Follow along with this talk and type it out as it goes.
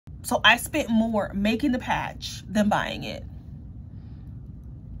So I spent more making the patch than buying it.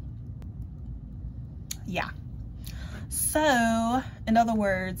 Yeah. So, in other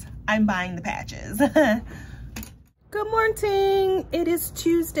words, I'm buying the patches. Good morning. It is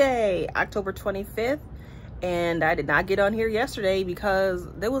Tuesday, October 25th. And I did not get on here yesterday because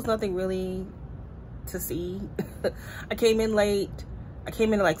there was nothing really to see. I came in late. I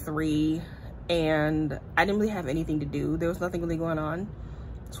came in at like 3 and I didn't really have anything to do. There was nothing really going on.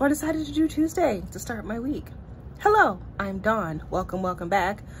 So I decided to do Tuesday to start my week. Hello, I'm Dawn. Welcome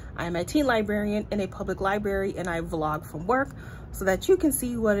back. I'm a teen librarian in a public library and I vlog from work so that you can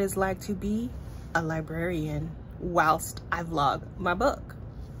see what it's like to be a librarian whilst I vlog my book.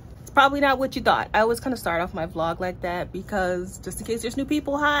 It's probably not what you thought. I always kind of start off my vlog like that because just in case there's new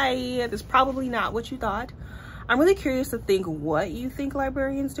people, hi, that's probably not what you thought. I'm really curious to think what you think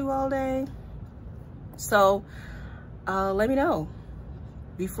librarians do all day. So let me know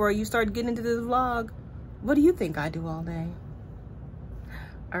before you start getting into this vlog. What do you think I do all day?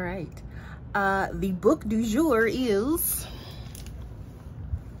 All right. The book du jour is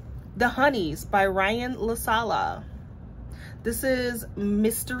The Honeys by Ryan Sala. This is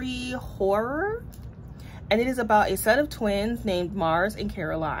mystery horror, and it is about a set of twins named Mars and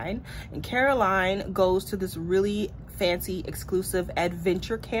Caroline. And Caroline goes to this really fancy, exclusive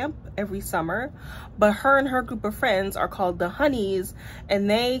adventure camp every summer, but her and her group of friends are called the Honeys, and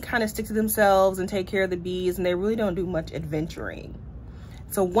they kind of stick to themselves and take care of the bees, and they really don't do much adventuring.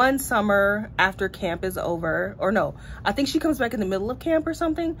 So one summer after camp is over, or no, I think she comes back in the middle of camp or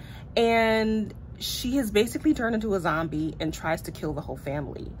something, and she has basically turned into a zombie and tries to kill the whole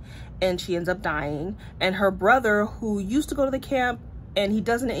family. And she ends up dying. And her brother, who used to go to the camp, and he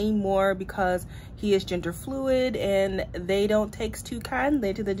doesn't anymore because he is gender fluid and they don't take too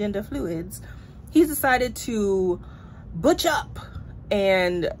kindly to the gender fluids, he's decided to butch up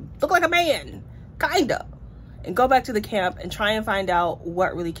and look like a man, kinda, and go back to the camp and try and find out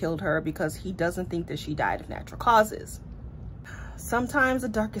what really killed her because he doesn't think that she died of natural causes. Sometimes the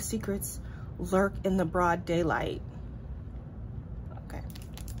darkest secrets lurk in the broad daylight. Okay,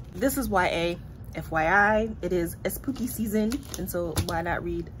 this is YA. FYI, it is a spooky season, and so why not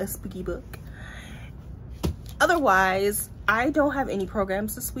read a spooky book? Otherwise, I don't have any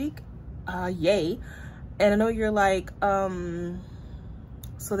programs this week. Yay. And I know you're like, so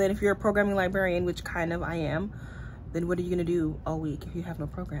then if you're a programming librarian, which kind of I am, then what are you gonna do all week if you have no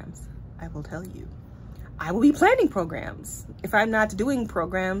programs? I will tell you. I will be planning programs. If I'm not doing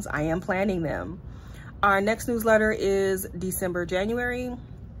programs, I am planning them. Our next newsletter is January.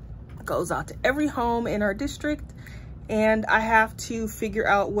 Goes out to every home in our district, and I have to figure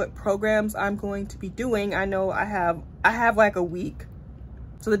out what programs I'm going to be doing. I know I have like a week.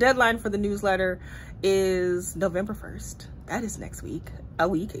 So the deadline for the newsletter is November 1st. That is next week, a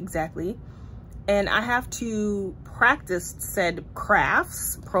week exactly. And I have to practice said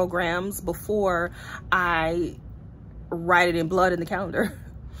crafts programs before I write it in blood in the calendar.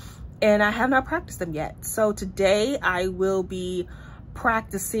 And I have not practiced them yet. So today I will be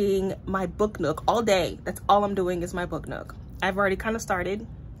practicing my book nook all day. That's all I'm doing is my book nook. I've already kind of started.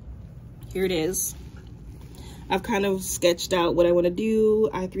 Here it is. I've kind of sketched out what I want to do.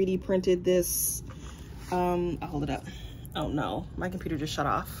 I 3D printed this. I'll hold it up. Oh no, my computer just shut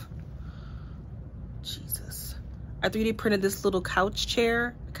off. Jesus. I 3D printed this little couch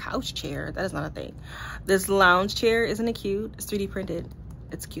chair. Couch chair? That is not a thing. This lounge chair, isn't it cute? It's 3D printed.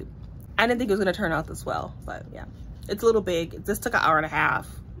 It's cute. I didn't think it was gonna turn out this well, but yeah. It's a little big. This took an hour and a half.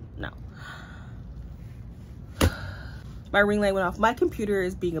 No. My ring light went off. My computer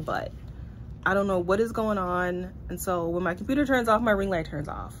is being a butt. I don't know what is going on. And so when my computer turns off, my ring light turns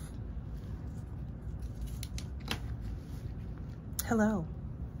off. Hello.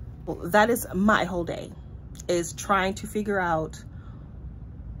 Well, that is my whole day, is trying to figure out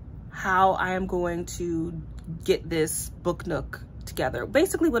how I am going to get this book nook together.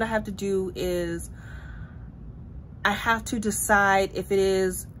 Basically what I have to do is I have to decide if it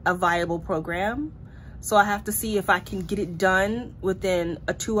is a viable program. So I have to see if I can get it done within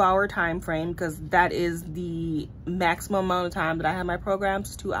a 2-hour time frame, because that is the maximum amount of time that I have my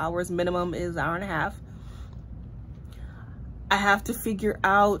programs, 2 hours. Minimum is 1.5 hours. I have to figure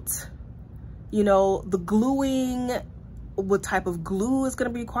out, you know, the gluing, what type of glue is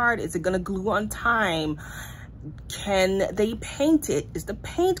going to be required. Is it going to glue on time? Can they paint it? Is the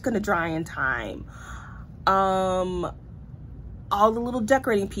paint going to dry in time? All the little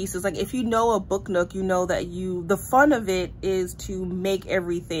decorating pieces. Like if you know a book nook, you know that the fun of it is to make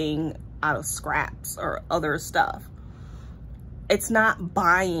everything out of scraps or other stuff. It's not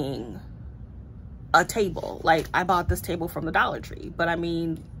buying a table. Like I bought this table from the Dollar Tree, but I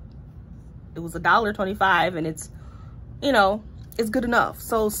mean, It was $1.25 and it's, you know, it's good enough.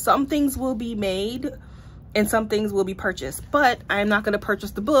 So some things will be made and some things will be purchased, but I'm not going to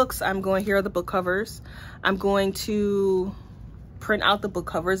purchase the books. I'm going, here are the book covers. I'm going to print out the book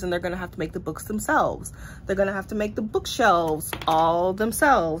covers, and they're going to have to make the books themselves. They're going to have to make the bookshelves all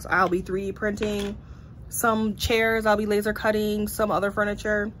themselves. I'll be 3D printing some chairs. I'll be laser cutting some other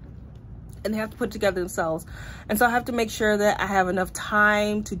furniture, and they have to put it together themselves. And so I have to make sure that I have enough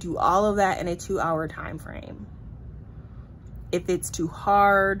time to do all of that in a 2-hour time frame. If it's too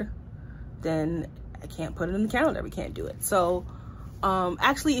hard, then I can't put it in the calendar. We can't do it. So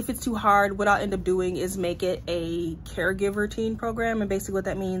actually, if it's too hard, what I'll end up doing is make it a caregiver teen program. And basically what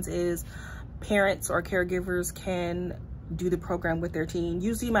that means is parents or caregivers can do the program with their teen.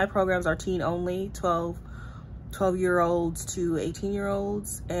 Usually my programs are teen only, 12-year-olds to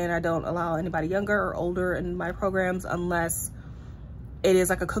 18-year-olds. And I don't allow anybody younger or older in my programs unless it is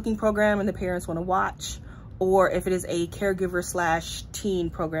like a cooking program and the parents want to watch, or if it is a caregiver / teen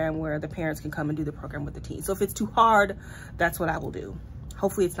program where the parents can come and do the program with the teen. So if it's too hard, that's what I will do.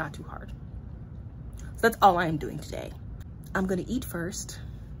 Hopefully it's not too hard. So that's all I am doing today. I'm gonna eat first,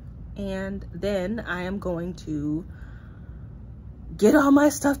 and then I am going to get all my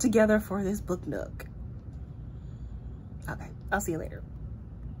stuff together for this book nook. Okay, I'll see you later.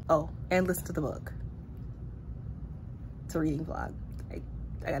 Oh, and listen to the book. It's a reading vlog. I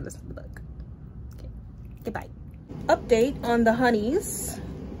gotta listen to the book. Goodbye. Update on the honeys.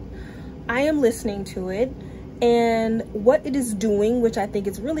 I am listening to it, and what it is doing, which I think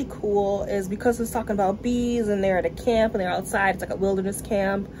is really cool, is because it's talking about bees and they're at a camp and they're outside. It's like a wilderness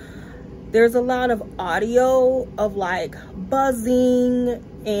camp. There's a lot of audio of like buzzing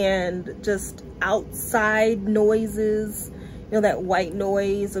and just outside noises, you know, that white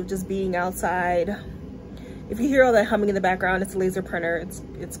noise of just being outside. If you hear all that humming in the background, it's a laser printer.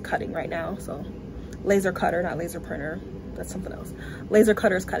 It's cutting right now, so. Laser cutter, not laser printer. That's something else. Laser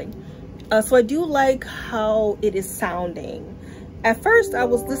cutter is cutting. So I do like how it is sounding. At first, I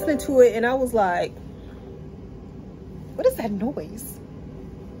was listening to it and I was like, what is that noise?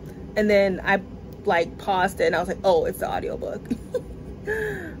 And then I like paused it and I was like, oh, it's the audiobook.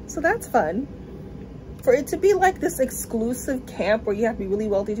 So that's fun. For it to be like this exclusive camp where you have to be really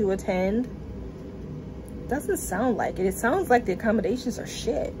wealthy to attend, doesn't sound like it. It sounds like the accommodations are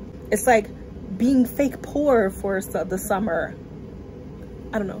shit. It's like being fake poor for the summer.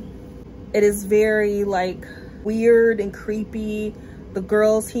 I don't know. It is very like weird and creepy. The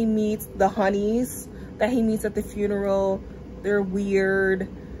girls he meets, the honeys that he meets at the funeral, they're weird.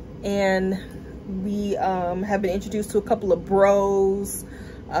 And we have been introduced to a couple of bros.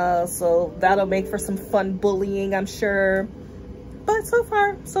 So that'll make for some fun bullying, I'm sure. But so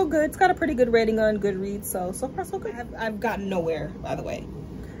far, so good. It's got a pretty good rating on Goodreads. So far, so good. I've gotten nowhere, by the way.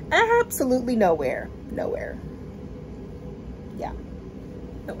 Absolutely nowhere. Yeah,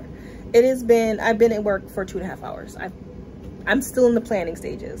 nowhere. It has been, I've been at work for 2.5 hours. I'm still in the planning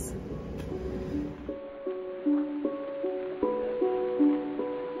stages.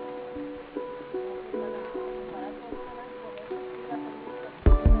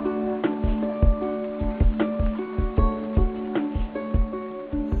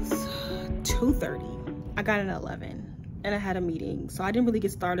 It's 2:30. I got in at 11. And I had a meeting, so I didn't really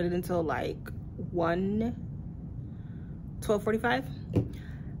get started until like 12:45.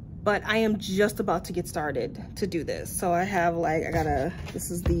 But I am just about to get started to do this. So I have like,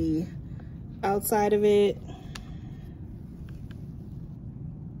 this is the outside of it.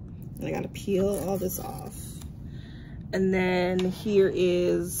 And I gotta peel all this off. And then here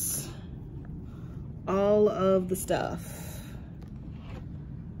is all of the stuff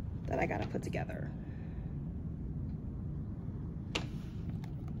that I gotta put together.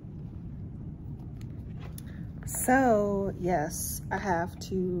 So yes, I have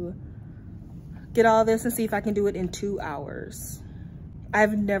to get all this and see if I can do it in 2 hours.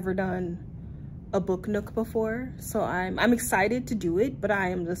 I've never done a book nook before, so I'm excited to do it, but I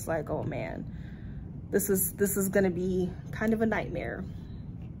am just like, oh man, this is gonna be kind of a nightmare.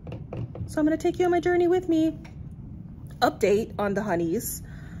 So I'm gonna take you on my journey with me. Update on the honeys.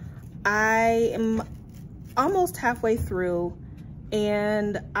 I am almost halfway through,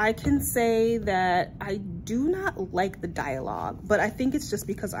 and I can say that I do not like the dialogue, but I think it's just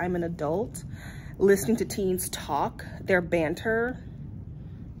because I'm an adult listening to teens talk. Their banter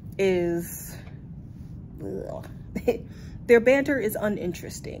is, their banter is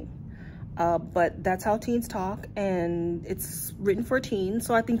uninteresting, but that's how teens talk, and it's written for teens,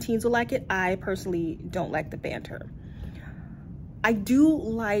 so I think teens will like it. I personally don't like the banter. I do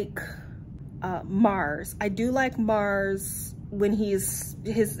like Mars. I do like Mars when he's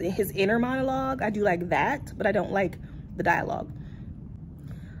his inner monologue. I do like that, but I don't like the dialogue.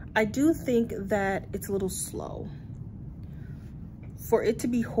 I do think that it's a little slow. For it to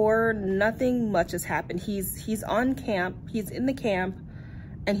be horror, nothing much has happened. He's on camp, he's in the camp,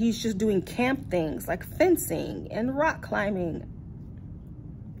 and he's just doing camp things like fencing and rock climbing.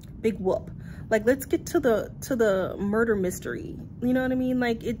 Big whoop. Like, let's get to the murder mystery. You know what I mean?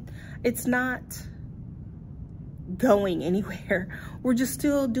 Like, it's not going anywhere. We're just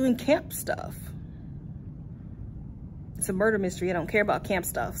still doing camp stuff. It's a murder mystery. I don't care about camp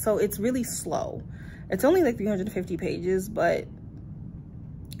stuff. So it's really slow. It's only like 350 pages, but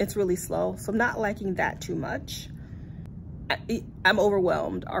it's really slow. So I'm not liking that too much. I'm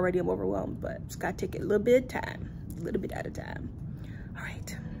overwhelmed. Already I'm overwhelmed, but just gotta take it a little bit at a time. A little bit at a time. All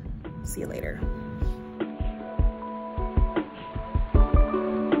right. See you later.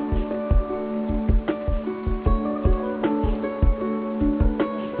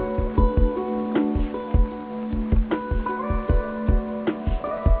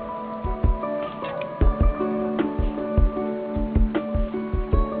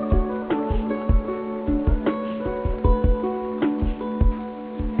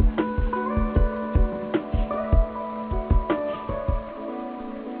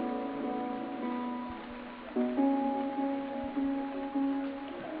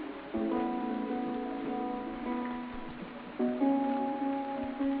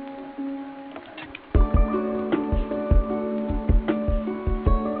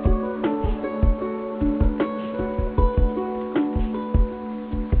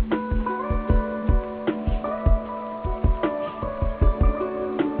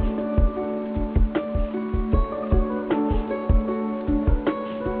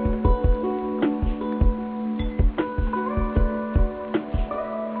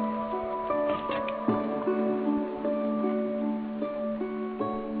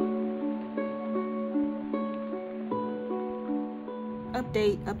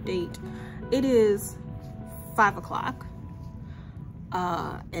 Update. It is 5 o'clock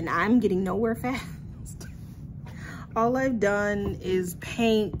and I'm getting nowhere fast. All I've done is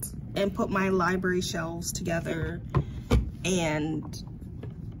paint and put my library shelves together, and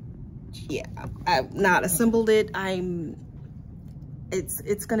yeah, I've not assembled it.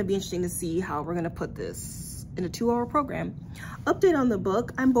 It's gonna be interesting to see how we're gonna put this in a 2-hour program. Update on the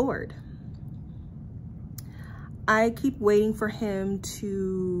book, I'm bored. I keep waiting for him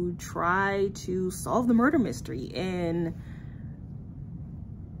to try to solve the murder mystery, and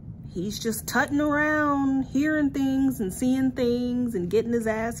he's just tutting around, hearing things and seeing things and getting his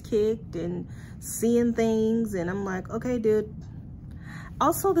ass kicked and seeing things, and I'm like, okay, dude.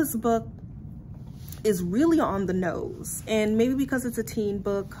 Also, this book is really on the nose, and maybe because it's a teen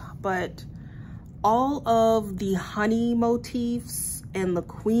book, but all of the honey motifs and the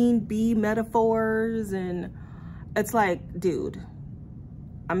queen bee metaphors, and it's like, dude,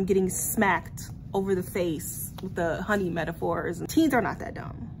 I'm getting smacked over the face with the honey metaphors. Teens are not that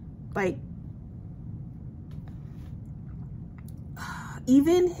dumb. Like,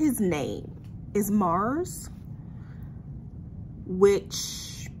 even his name is Mars,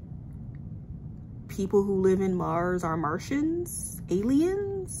 which people who live in Mars are Martians,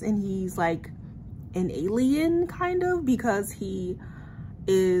 aliens, and he's like an alien kind of because he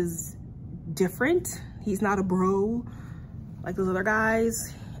is different. He's not a bro like those other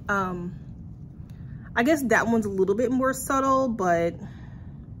guys. I guess that one's a little bit more subtle, but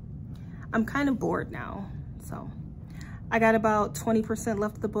I'm kind of bored now. So I got about 20%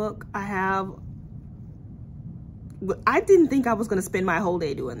 left of the book. I didn't think I was gonna spend my whole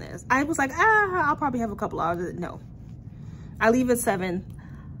day doing this. I was like, I'll probably have a couple hours. No, I leave at 7.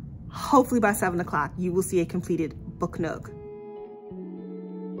 Hopefully by 7 o'clock, you will see a completed book nook.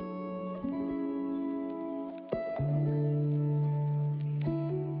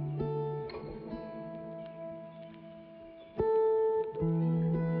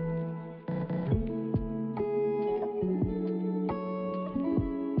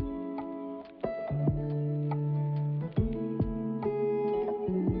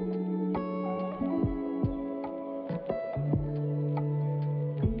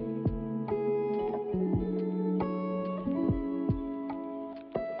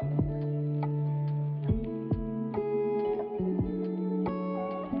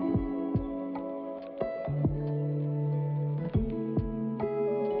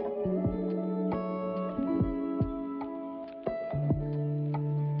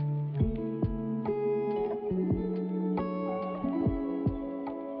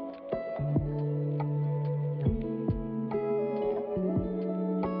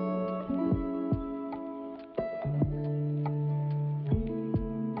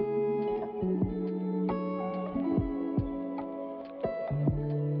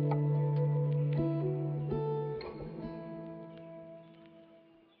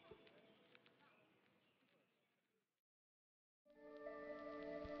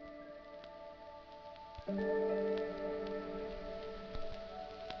 Today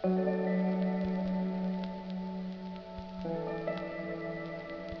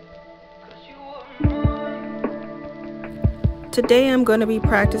I'm going to be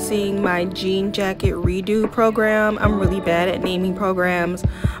practicing my jean jacket redo program. I'm really bad at naming programs,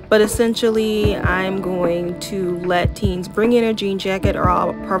 but essentially I'm going to let teens bring in a jean jacket, or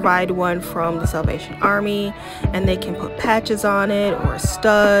I'll provide one from the Salvation Army, and they can put patches on it or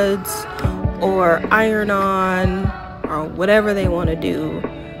studs or iron on or whatever they want to do,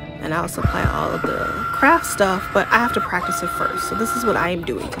 and I'll supply all of the craft stuff, but I have to practice it first. So this is what I am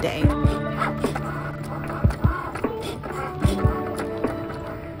doing today.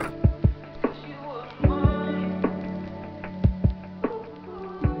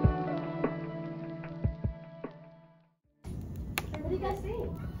 What do you guys think?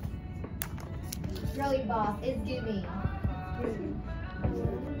 Girly boss, it's giving.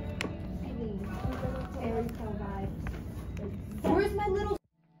 Where's my little?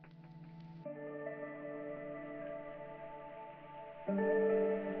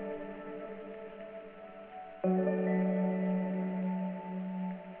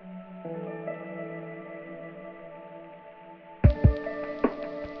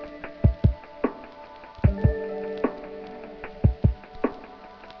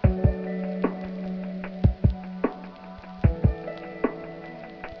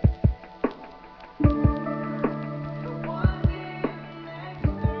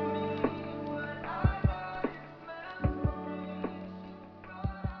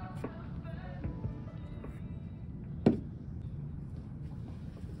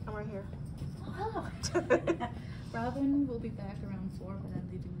 I'm right here. Oh. Robin will be back around 4, but I'm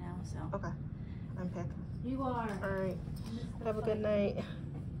leaving now, so. Okay. I'm picked. You are. All right. Have a good night.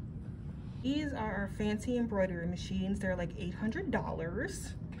 These are our fancy embroidery machines. They're like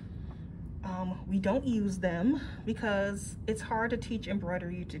 $800. We don't use them because it's hard to teach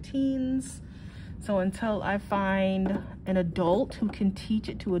embroidery to teens. So until I find an adult who can teach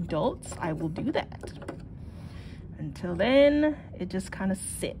it to adults, I will do that. Until then, it just kind of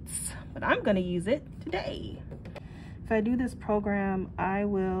sits. But I'm gonna use it today. If I do this program, I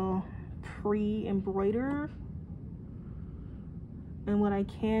will pre-embroider. And what I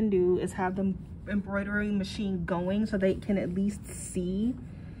can do is have the embroidery machine going so they can at least see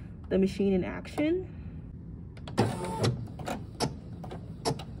the machine in action.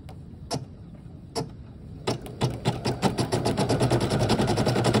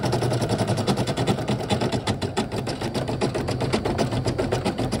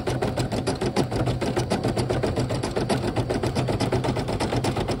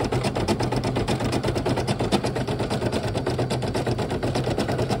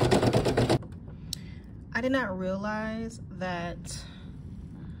 I did not realize that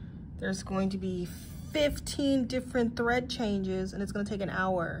there's going to be 15 different thread changes and it's going to take an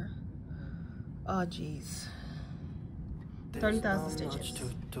hour. Oh geez. 30,000 stitches.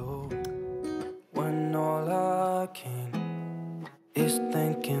 To do when all I can is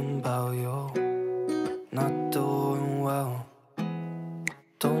thinking about you, not doing well.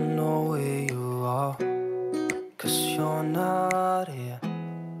 Don't know where you are, 'cause you're not here.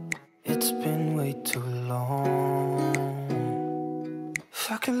 It's been way too long.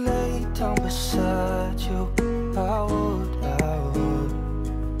 If I could lay down beside you, I would.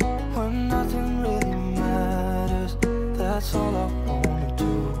 When nothing really matters, that's all I wanna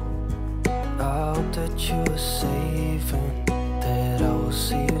do. I hope that you are safe and that I will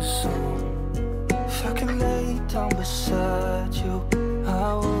see you soon. If I could lay down beside you, I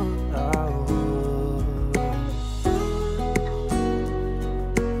would.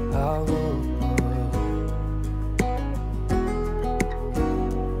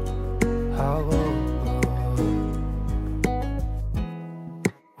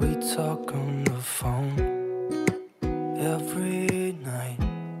 We talk on the phone every night.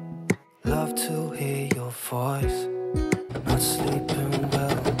 Love to hear your voice. Not sleeping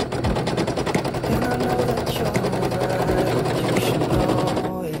well, and I know that you're right. You should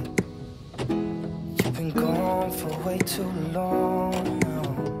know it. You've been gone for way too long now.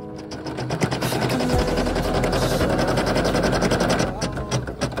 If I can lay down beside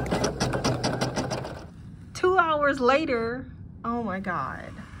you. 2 hours later. Oh my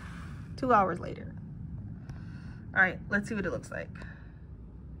God. 2 hours later. All right, let's see what it looks like.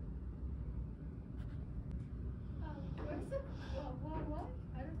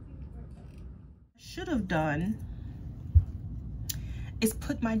 Should have done is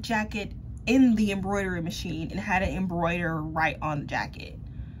put my jacket in the embroidery machine and had it embroider right on the jacket.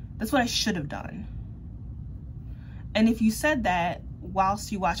 That's what I should have done. And if you said that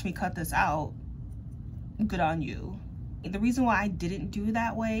whilst you watch me cut this out, good on you. The reason why I didn't do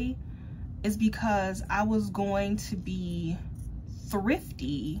that way is because I was going to be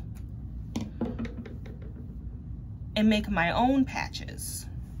thrifty and make my own patches.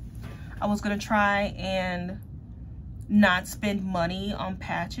 I was gonna try and not spend money on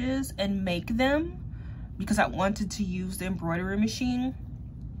patches and make them because I wanted to use the embroidery machine,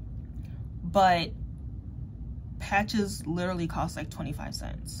 but patches literally cost like 25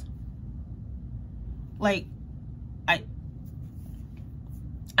 cents. Like,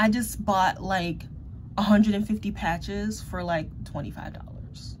 I just bought like 150 patches for like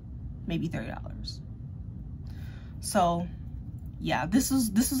 $25, maybe $30. So yeah, this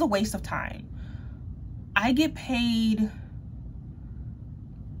is a waste of time. I get paid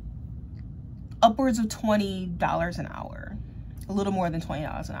upwards of $20 an hour, a little more than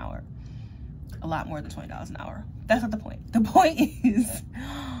 $20 an hour, a lot more than $20 an hour. That's not the point. The point is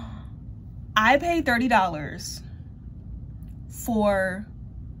I paid $30 for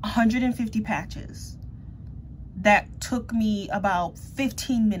 150 patches that took me about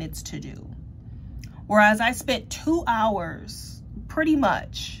 15 minutes to do. Whereas I spent 2 hours pretty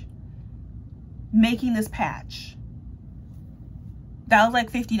much making this patch. That was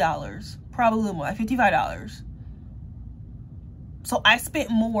like $50, probably a little more, like $55. So I spent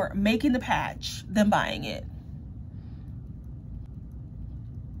more making the patch than buying it.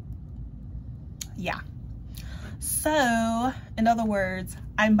 Yeah. So, in other words,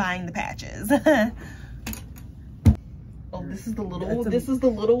 I'm buying the patches. Oh, this is the little one? This is the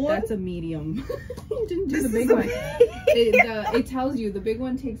little one? That's a medium. You didn't do the big one. It tells you the big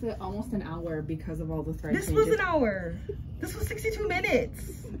one takes almost an hour because of all the thread changes. This was an hour. This was 62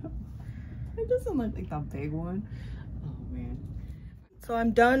 minutes. It doesn't look like the big one. Oh, man. So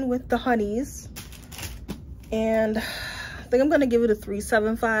I'm done with the honeys. And I think I'm going to give it a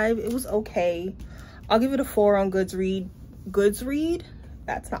 3.75. It was okay. I'll give it a 4 on Goodreads.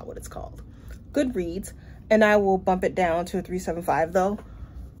 That's not what it's called. Goodreads. And I will bump it down to a 3.75 though.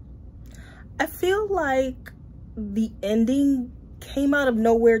 I feel like the ending came out of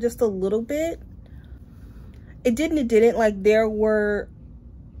nowhere just a little bit. It didn't. Like there was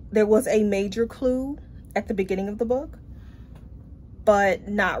a major clue at the beginning of the book, but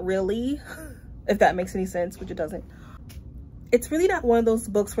not really, if that makes any sense, which it doesn't. It's really not one of those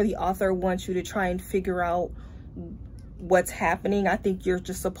books where the author wants you to try and figure out what's happening. I think you're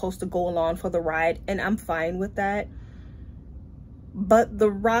just supposed to go along for the ride, and I'm fine with that. But the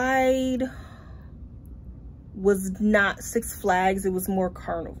ride was not Six Flags, it was more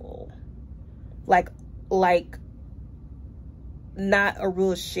Carnival. Like not a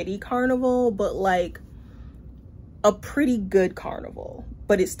real shitty carnival, but like a pretty good carnival.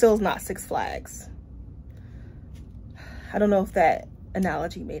 But it still is not Six Flags. I don't know if that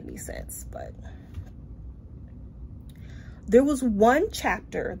analogy made any sense, but there was one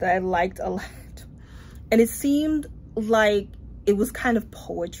chapter that I liked a lot, and it seemed like it was kind of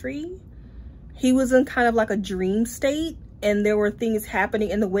poetry. He was in kind of like a dream state, and there were things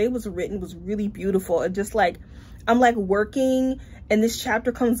happening, and the way it was written was really beautiful. And just like, I'm like working, and this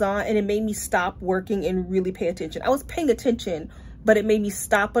chapter comes on, and it made me stop working and really pay attention. I was paying attention, but it made me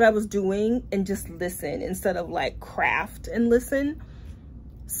stop what I was doing and just listen instead of like craft and listen.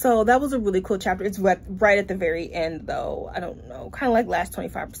 So that was a really cool chapter. It's right at the very end though. I don't know, kind of like last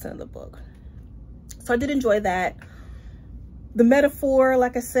 25% of the book. So I did enjoy that. The metaphor,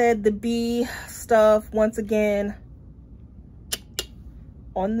 like I said, the bee stuff, once again,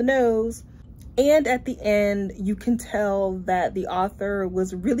 on the nose. And at the end, you can tell that the author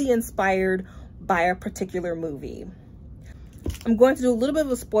was really inspired by a particular movie. I'm going to do a little bit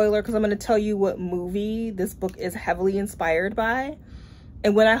of a spoiler because I'm going to tell you what movie this book is heavily inspired by.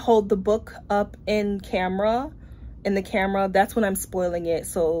 And when I hold the book up in the camera, that's when I'm spoiling it.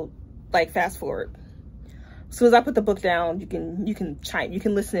 So like fast forward. As soon as I put the book down, you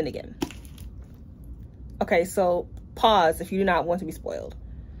can listen in again. Okay, so pause if you do not want to be spoiled.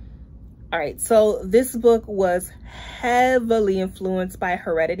 All right, so this book was heavily influenced by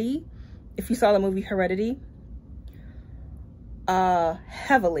Heredity. If you saw the movie Heredity,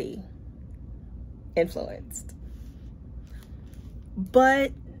 heavily influenced.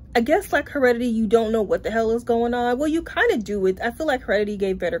 But I guess like Heredity, you don't know what the hell is going on. Well, you kind of do it. I feel like Heredity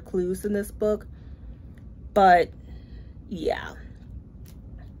gave better clues in this book. But yeah.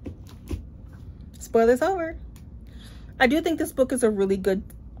 Spoilers over. I do think this book is a really good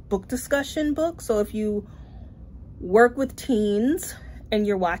book discussion book. So if you work with teens and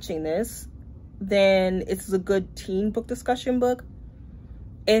you're watching this, then it's a good teen book discussion book.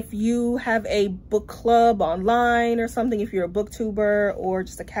 If you have a book club online or something, if you're a booktuber or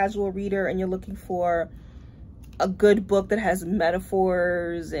just a casual reader and you're looking for a good book that has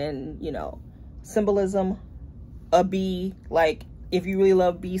metaphors and, you know, symbolism, a bee, like if you really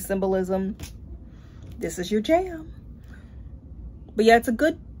love bee symbolism, this is your jam. But yeah, it's a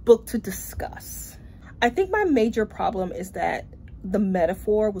good book to discuss. I think my major problem is that the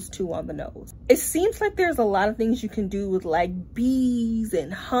metaphor was too on the nose. It seems like there's a lot of things you can do with like bees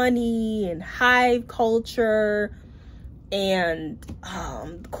and honey and hive culture and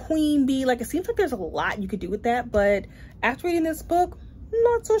queen bee. Like, it seems like there's a lot you could do with that, but after reading this book, I'm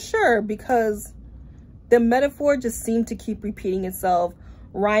not so sure, because the metaphor just seemed to keep repeating itself.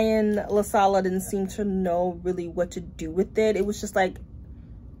 Ryan Sala didn't seem to know really what to do with it. It was just like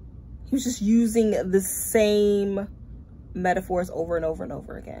he was just using the same metaphors over and over and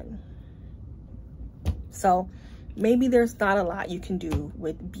over again. So maybe there's not a lot you can do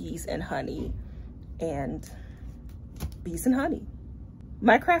with bees and honey and bees and honey.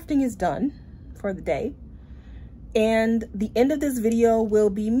 My crafting is done for the day, and the end of this video will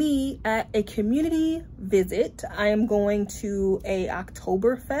be me at a community visit. I am going to a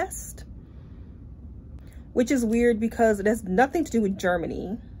Oktoberfest, which is weird because it has nothing to do with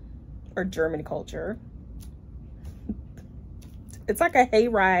Germany or German culture. It's like a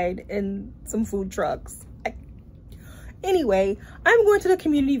hayride and some food trucks. Anyway, I'm going to the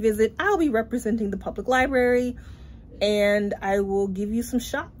community visit. I'll be representing the public library, and I will give you some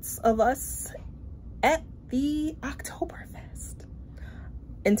shots of us at the Oktoberfest.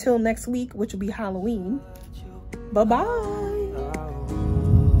 Until next week, which will be Halloween. Bye-bye.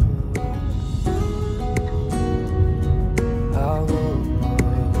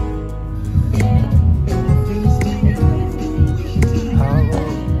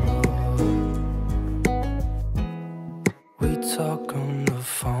 We talk on the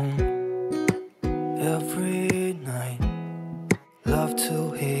phone every night. Love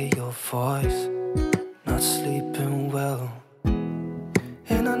to hear your voice. Not sleeping well,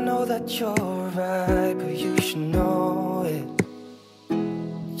 and I know that you're right, but you should know it.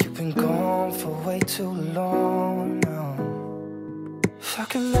 You've been gone for way too long now. If I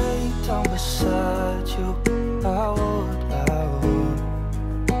could lay down beside you, I would.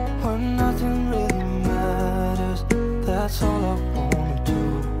 When nothing really matters, that's all I wanna do.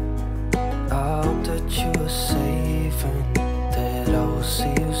 I hope that you are safe and that I will see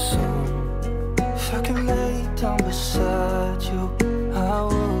you soon. If I can lay down beside you,